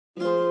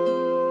Next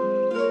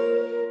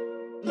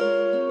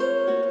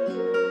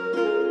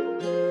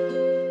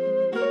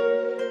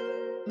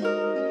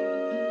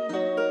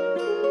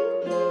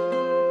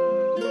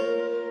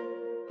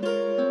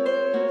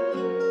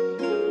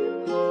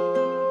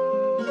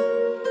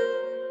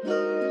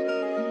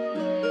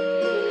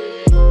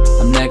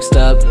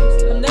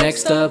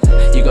up,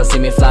 you gon' see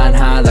me flying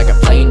high like a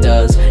plane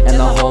does, and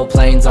the whole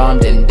plane's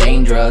armed and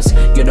dangerous.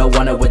 You don't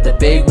want it with the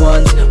big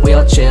ones, we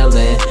all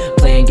chillin',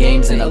 playing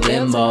games in a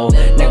limo.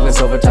 Necklace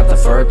over top the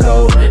fur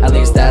coat, at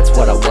least that's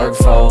what I work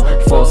for.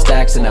 Full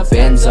stacks in a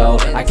benzo,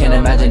 I can't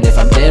imagine if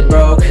I'm dead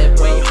broke.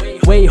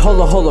 Wait,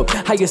 hold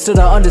up, I used to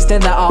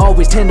understand that I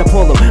always tend to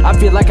pull them. I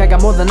feel like I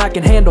got more than I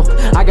can handle.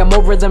 I got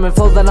more rhythm and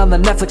flow than on the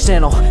Netflix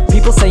channel.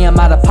 People say I'm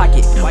out of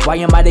pocket, why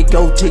am I to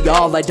go to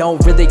y'all? I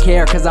don't really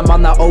care, cause I'm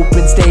on the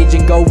open stage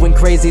and going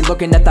crazy,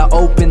 looking at the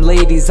open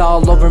ladies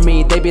all over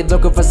me. They be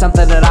looking for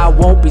something that I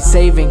won't be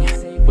saving.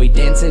 We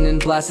dancing and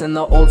blasting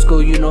the old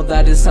school, you know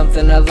that is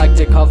something I like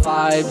to call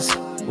vibes.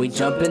 We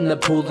jump in the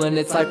pool and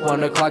it's like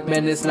 1 o'clock,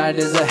 man, this night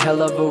is a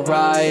hell of a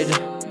ride.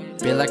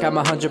 Feel like I'm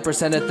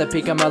 100% at the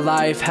peak of my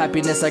life.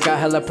 Happiness, I got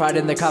hella pride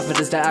in the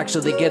confidence to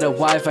actually get a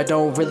wife. I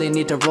don't really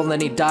need to roll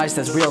any dice,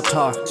 that's real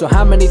talk. So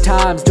how many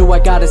times do I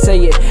gotta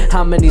say it?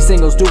 How many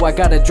singles do I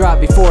gotta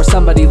drop before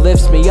somebody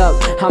lifts me up?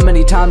 How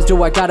many times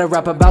do I gotta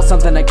rap about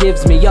something that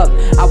gives me up?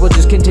 I will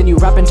just continue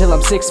rapping till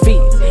I'm 6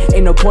 feet.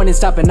 Ain't no point in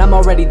stopping, I'm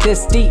already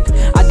this deep.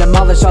 I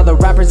demolish all the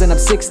rappers and I'm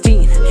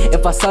 16.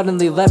 If I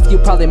suddenly left, you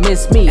probably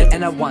miss me,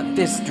 and I want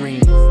this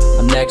dream.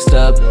 I'm next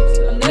up,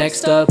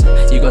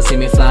 you gon' see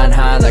me flying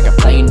high like a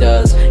plane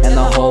does, and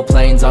the whole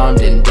plane's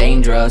armed and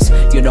dangerous.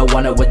 You don't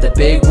want it with the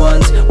big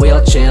ones, we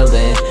all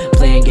chillin',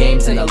 playing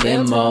games in a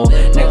limo.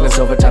 Necklace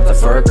over top the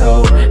fur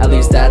coat, at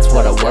least that's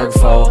what I work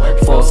for.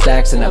 Full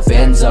stacks in a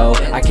benzo,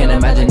 I can't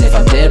imagine if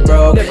I'm dead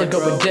broke. Never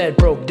going dead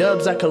broke,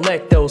 dubs I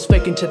collect those.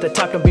 Faking to the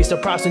top, don't be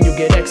surprised when you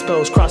get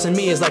exposed. Crossing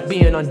me is like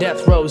being on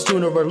death row.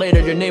 Sooner or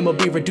later your name will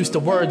be reduced to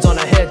words on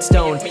a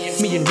headstone.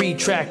 Me and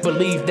ReTrac,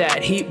 believe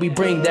that, heat we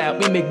bring that.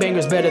 We make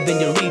bangers better than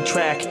your lead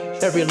track.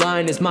 Every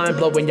line is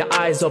mind-blowing, your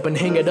eyes open,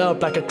 hang it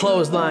up like a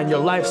clothesline. Your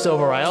life's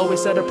over, I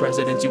always set a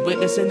precedence. You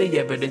witnessing the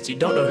evidence, you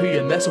don't know who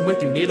you're messing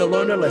with. You need to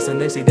learn a lesson.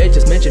 They say they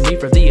just mention me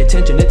for the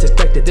attention, it's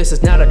expected. This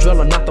is not a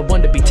drill, I'm not the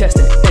one to be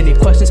testing. Any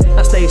questions?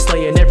 I stay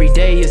slaying, every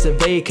day is a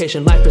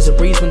vacation. Life is a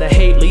breeze when the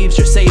hate leaves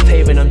your safe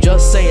haven. I'm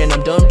just saying,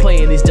 I'm done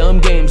playing these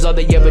dumb games. All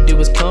they ever do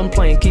is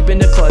complain, keeping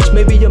the clutch.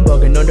 Maybe I'm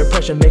bugging under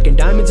pressure, making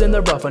diamonds in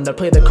the rough. And I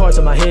play the cards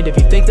in my hand if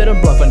you think that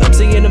I'm bluffing. I'm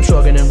seeing them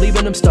shrugging and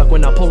leaving them stuck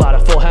when I pull out a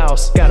full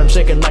house. Got them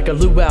shaking like a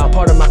luau,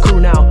 part of my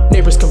crew now.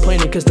 Neighbors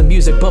complaining cause the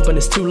music bumping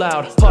is too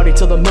loud. Party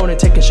till the morning,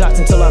 taking shots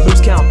until I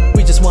lose count.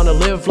 We just wanna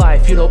live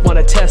life, you don't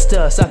wanna test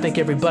us. I think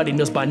everybody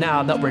knows by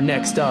now that we're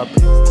next up.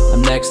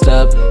 I'm next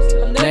up,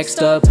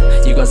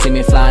 you gon' see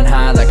me flying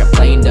high like a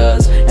plane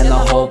does, and the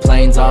whole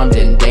plane's armed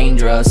and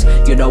dangerous.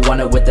 You don't want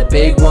it with the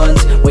big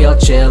ones, we all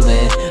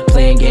chillin',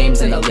 playing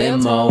games in a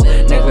limo.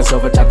 Necklace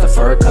over top the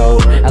fur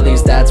coat, at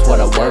least that's what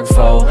I work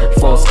for.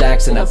 Full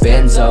stacks in a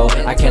benzo,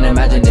 I can't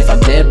imagine if I'm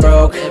dead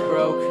broke.